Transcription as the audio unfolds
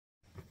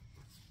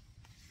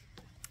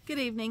Good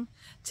evening.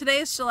 Today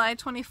is July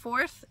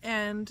 24th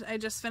and I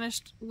just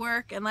finished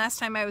work, and last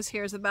time I was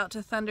here it was about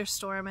to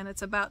thunderstorm and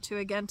it's about to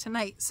again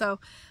tonight, so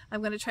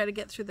I'm going to try to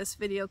get through this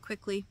video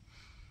quickly.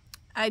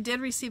 I did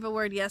receive a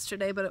word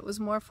yesterday, but it was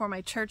more for my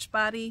church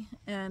body,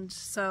 and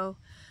so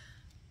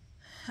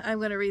I'm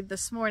going to read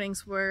this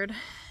morning's word,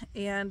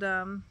 and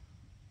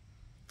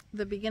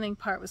the beginning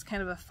part was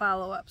kind of a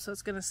follow-up, so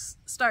it's going to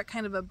start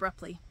kind of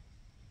abruptly.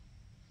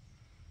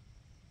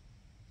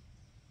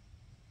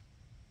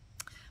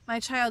 My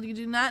child, you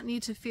do not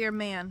need to fear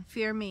man,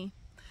 fear me.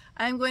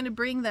 I am going to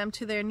bring them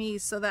to their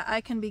knees so that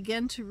I can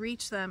begin to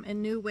reach them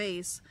in new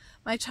ways.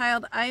 My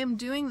child, I am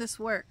doing this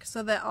work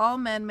so that all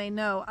men may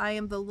know I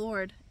am the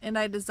Lord, and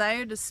I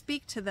desire to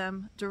speak to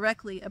them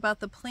directly about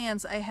the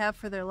plans I have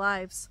for their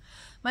lives.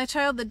 My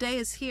child, the day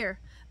is here,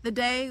 the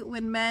day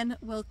when men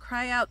will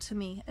cry out to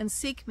me and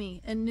seek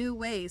me in new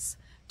ways.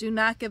 Do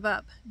not give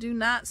up. Do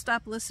not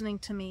stop listening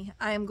to me.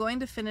 I am going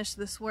to finish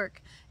this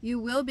work. You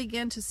will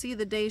begin to see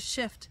the days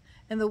shift,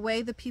 and the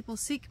way the people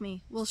seek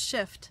me will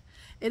shift.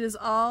 It is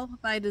all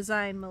by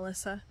design,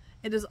 Melissa.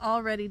 It is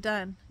already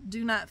done.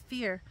 Do not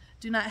fear.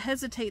 Do not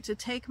hesitate to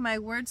take my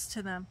words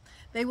to them.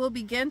 They will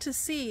begin to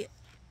see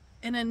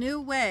in a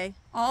new way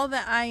all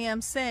that I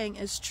am saying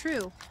is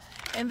true,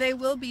 and they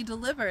will be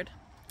delivered.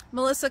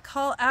 Melissa,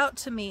 call out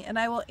to me, and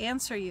I will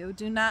answer you.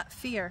 Do not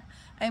fear.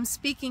 I am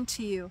speaking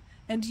to you,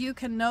 and you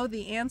can know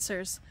the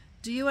answers.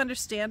 Do you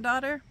understand,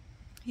 daughter?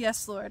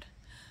 Yes, Lord.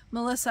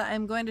 Melissa, I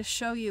am going to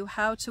show you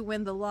how to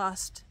win the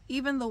lost.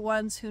 Even the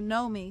ones who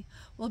know me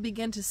will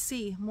begin to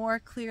see more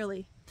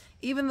clearly.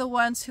 Even the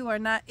ones who are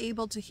not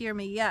able to hear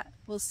me yet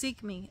will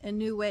seek me in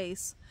new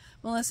ways.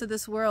 Melissa,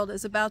 this world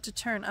is about to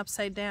turn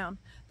upside down.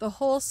 The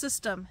whole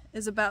system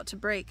is about to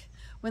break.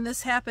 When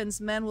this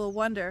happens, men will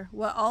wonder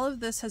what all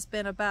of this has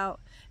been about,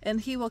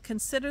 and he will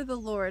consider the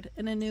Lord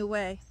in a new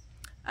way.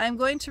 I am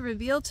going to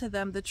reveal to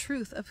them the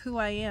truth of who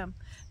I am.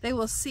 They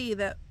will see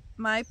that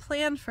my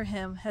plan for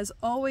him has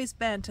always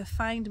been to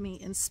find me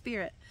in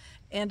spirit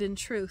and in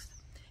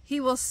truth.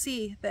 He will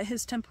see that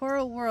his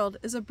temporal world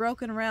is a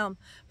broken realm,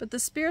 but the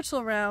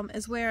spiritual realm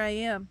is where I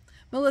am.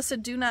 Melissa,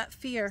 do not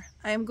fear.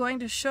 I am going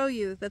to show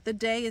you that the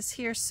day is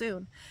here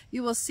soon.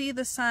 You will see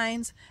the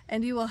signs,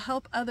 and you will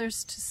help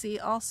others to see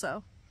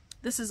also.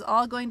 This is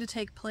all going to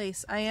take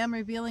place. I am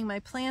revealing my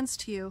plans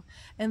to you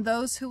and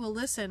those who will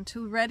listen,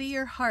 to ready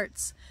your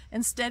hearts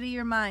and steady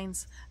your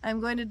minds. I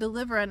am going to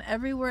deliver on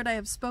every word I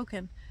have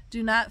spoken.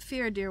 Do not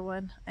fear, dear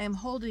one. I am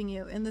holding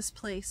you in this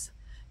place.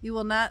 You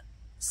will not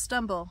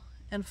stumble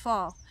and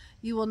fall.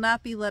 You will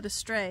not be led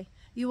astray.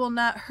 You will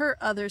not hurt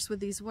others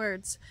with these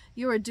words.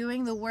 You are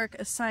doing the work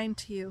assigned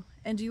to you,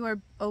 and you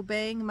are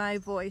obeying my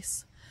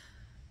voice.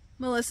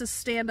 Melissa,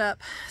 stand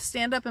up.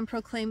 Stand up and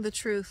proclaim the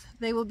truth.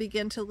 They will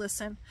begin to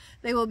listen.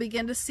 They will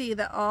begin to see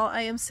that all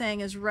I am saying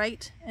is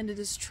right and it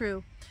is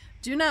true.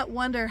 Do not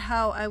wonder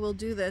how I will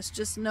do this.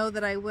 Just know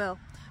that I will.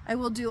 I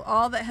will do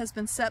all that has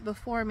been set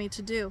before me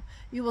to do.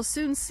 You will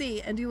soon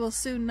see, and you will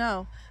soon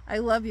know. I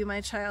love you,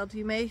 my child.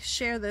 You may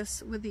share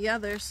this with the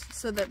others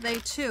so that they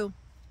too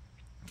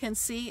can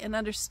see and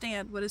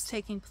understand what is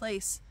taking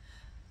place.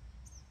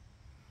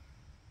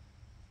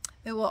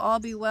 It will all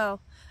be well.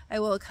 I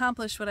will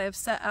accomplish what I have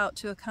set out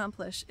to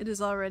accomplish. It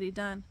is already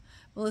done.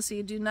 Melissa,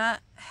 you do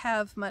not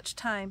have much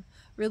time.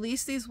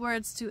 Release these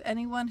words to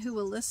anyone who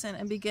will listen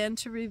and begin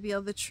to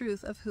reveal the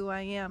truth of who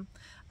I am.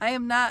 I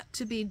am not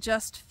to be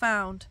just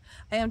found.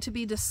 I am to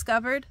be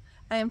discovered.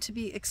 I am to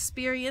be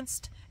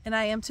experienced, and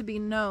I am to be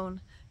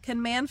known.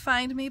 Can man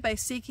find me by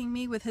seeking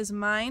me with his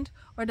mind,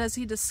 or does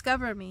he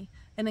discover me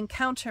and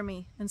encounter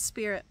me in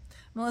spirit?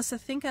 Melissa,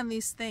 think on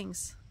these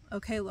things.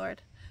 Okay,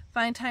 Lord.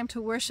 Find time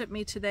to worship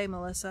me today,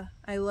 Melissa.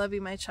 I love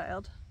you, my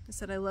child. I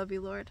said, I love you,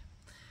 Lord.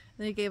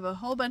 And he gave a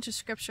whole bunch of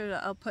scripture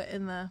that I'll put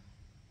in the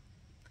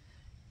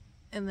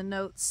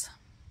notes.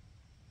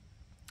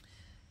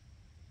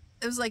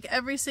 It was like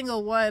every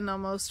single one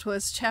almost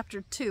was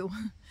chapter 2.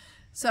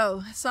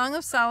 So, Song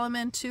of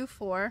Solomon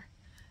 2:4,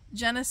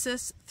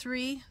 Genesis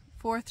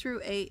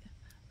 3:4-8,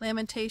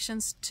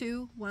 Lamentations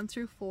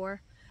 2:1-4,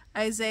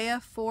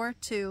 Isaiah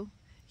 4:2,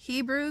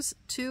 Hebrews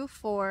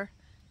 2:4,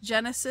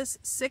 Genesis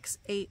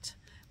 6:8,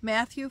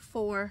 Matthew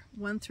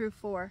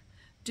 4:1-4,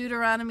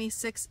 Deuteronomy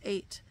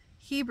 6:8,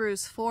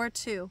 Hebrews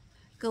 4:2,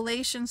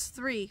 Galatians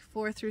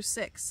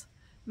 3:4-6,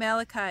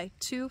 Malachi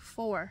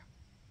 2:4,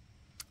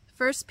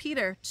 1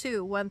 Peter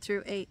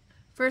 2:1-8,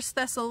 1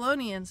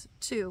 Thessalonians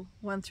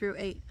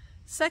 2:1-8,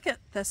 2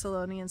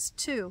 Thessalonians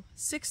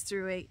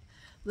 2:6-8,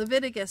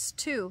 Leviticus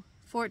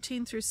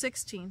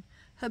 2:14-16,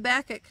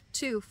 Habakkuk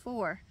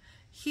 2:4,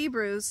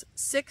 Hebrews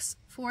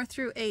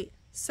 6:4-8,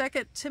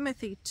 2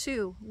 Timothy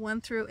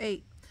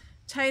 2:1-8,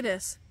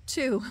 Titus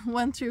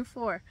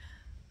 2:1-4,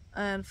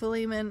 and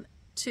Philippians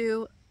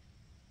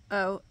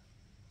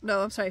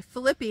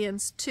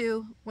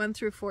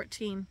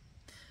 2:1-14.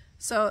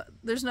 So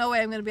there's no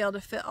way I'm going to be able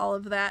to fit all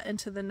of that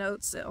into the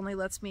notes. It only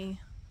lets me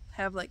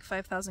have like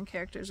 5,000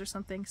 characters or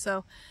something.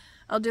 So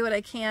I'll do what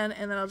I can,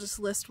 and then I'll just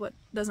list what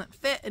doesn't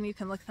fit, and you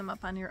can look them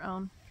up on your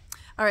own.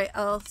 All right,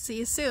 I'll see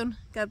you soon.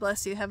 God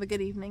bless you. Have a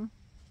good evening.